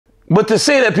But to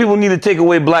say that people need to take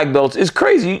away black belts is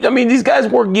crazy. I mean, these guys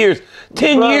work years,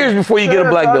 10 years before you get a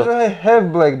black belt. I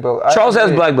have black belt. Charles has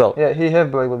black belt. Yeah, he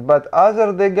have black belt. But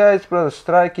other the guys, brother,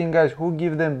 striking guys, who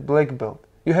give them black belt?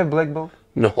 You have black belt?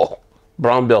 No,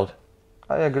 brown belt.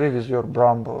 I agree with your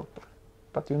brown belt,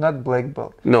 but you're not black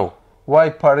belt. No. Why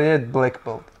Poirier black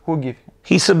belt? Who give him?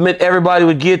 He submit everybody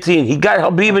with guillotine. He got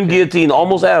Habib in guillotine,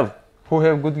 almost have. Who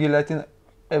have good guillotine?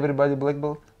 Everybody black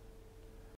belt?